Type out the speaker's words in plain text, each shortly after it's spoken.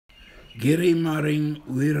Girrimarring,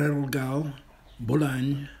 wiirrilgal,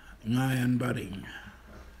 bulany, ngayanbading.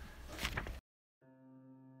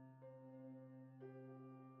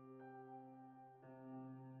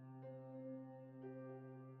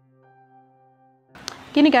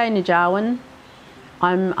 Gumbaynggirr.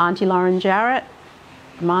 I'm Auntie Lauren Jarrett,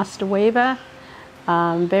 Master Weaver,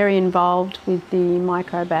 very involved with the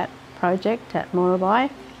microbat project at Murray,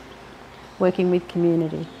 working with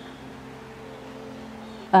community.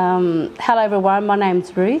 Hello everyone, my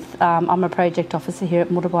name's Ruth. I'm a project officer here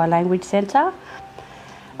at Murray Language Centre.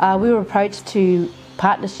 We were approached to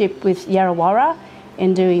partnership with Yarrawarrah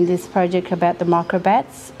in doing this project about the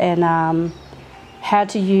microbats and how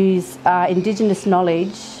to use Indigenous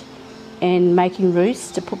knowledge in making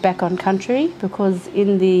roosts to put back on country, because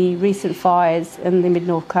in the recent fires in the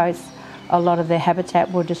mid-North Coast, a lot of their habitat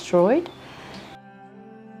were destroyed.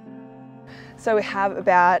 So we have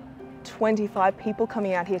about 25 people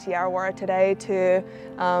coming out here to Yarrawarrah today to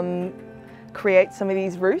create some of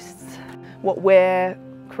these roosts. What we're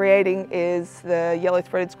creating is the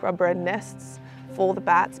yellow-throated scrub-bread nests for the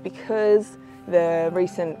bats, because the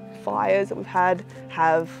recent fires that we've had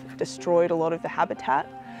have destroyed a lot of the habitat.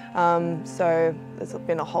 So there's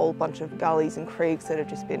been a whole bunch of gullies and creeks that have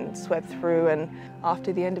just been swept through, and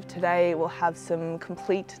after the end of today we'll have some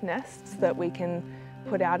complete nests that we can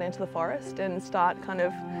put out into the forest and start kind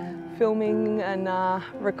of filming and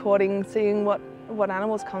recording, seeing what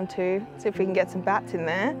animals come to, see if we can get some bats in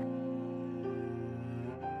there.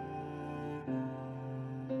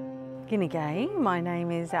 Gumbaynggirr. My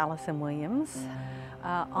name is Alison Williams.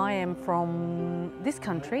 I am from this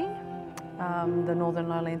country. The Northern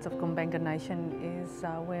Lowlands of Gumbaynggirr Nation is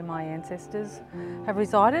where my ancestors have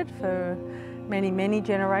resided for many, many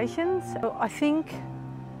generations. I think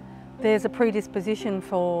there's a predisposition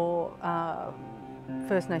for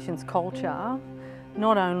First Nations culture,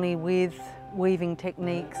 not only with weaving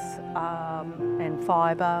techniques and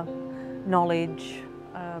fibre, knowledge,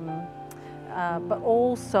 but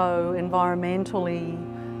also environmentally,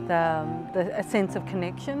 a sense of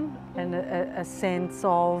connection and a sense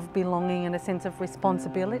of belonging and a sense of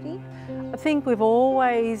responsibility. I think we've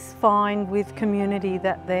always found with community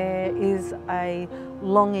that there is a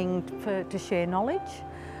longing to share knowledge,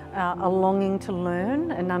 a longing to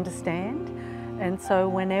learn and understand. And so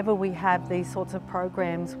whenever we have these sorts of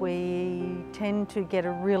programs, we tend to get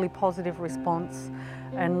a really positive response,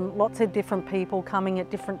 and lots of different people coming at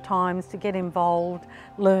different times to get involved,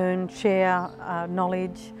 learn, share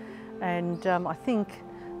knowledge. And I think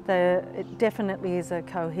that it definitely is a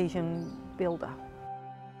cohesion builder.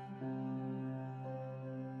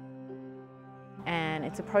 And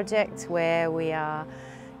it's a project where we are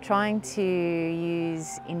trying to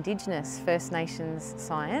use Indigenous First Nations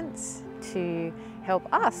science to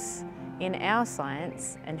help us in our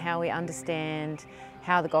science and how we understand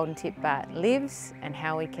how the golden-tip bat lives and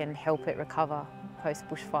how we can help it recover post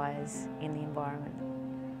bushfires in the environment.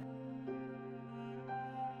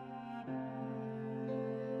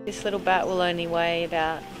 This little bat will only weigh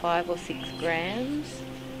about 5 or 6 grams.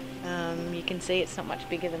 You can see it's not much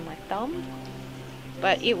bigger than my thumb,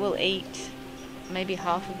 but it will eat maybe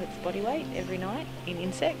half of its body weight every night in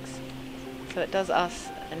insects. So it does us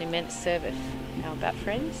an immense service, our bat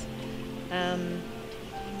friends.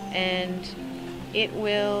 And it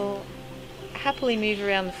will happily move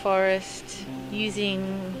around the forest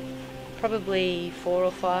using probably 4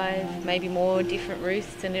 or 5, maybe more different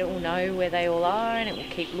roosts, and it will know where they all are, and it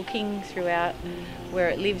will keep looking throughout where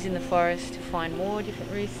it lives in the forest to find more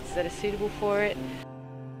different roosts that are suitable for it.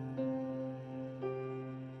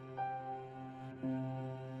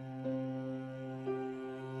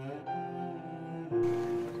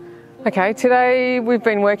 Okay, today we've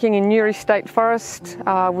been working in Newry State Forest.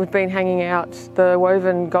 We've been hanging out the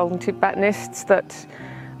woven golden-tip bat nests that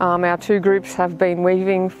our 2 groups have been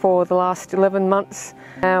weaving for the last 11 months.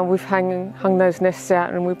 We've hung those nests out,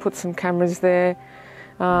 and we put some cameras there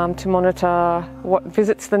to monitor what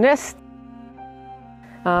visits the nest.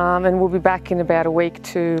 And we'll be back in about a week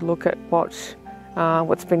to look at what's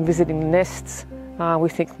been visiting the nests. We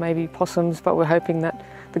think maybe possums, but we're hoping that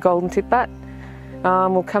the golden-tip bat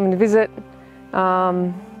will come and visit.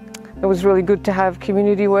 It was really good to have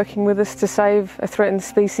community working with us to save a threatened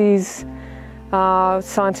species.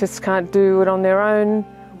 Scientists can't do it on their own.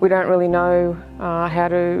 We don't really know how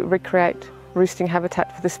to recreate roosting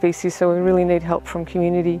habitat for the species, so we really need help from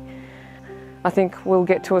community. I think we'll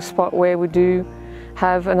get to a spot where we do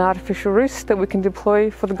have an artificial roost that we can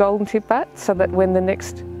deploy for the golden-tip bat, so that when the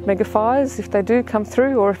next mega fires, if they do come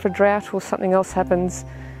through, or if a drought or something else happens,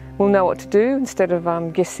 we'll know what to do instead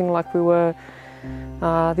of guessing like we were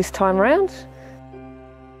this time around.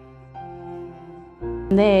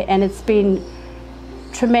 there, and it's been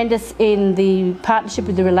tremendous in the partnership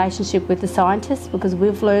with the relationship with the scientists, because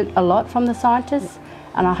we've learnt a lot from the scientists,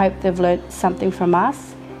 and I hope they've learnt something from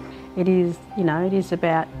us. It is, you know, it is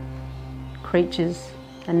about creatures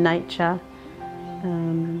and nature.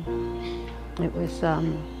 It was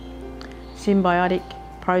symbiotic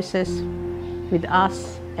process with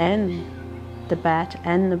us and the bat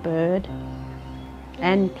and the bird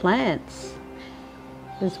and plants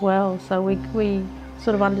as well. So we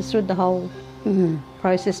sort of understood the whole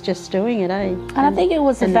process just doing it, eh? And I think it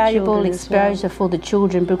was a valuable exposure for the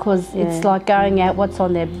children, because it's like going out,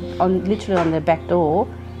 literally on their back door,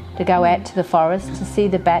 to go out to the forest to see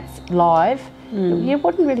the bats live. You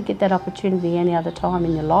wouldn't really get that opportunity any other time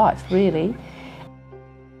in your life, really.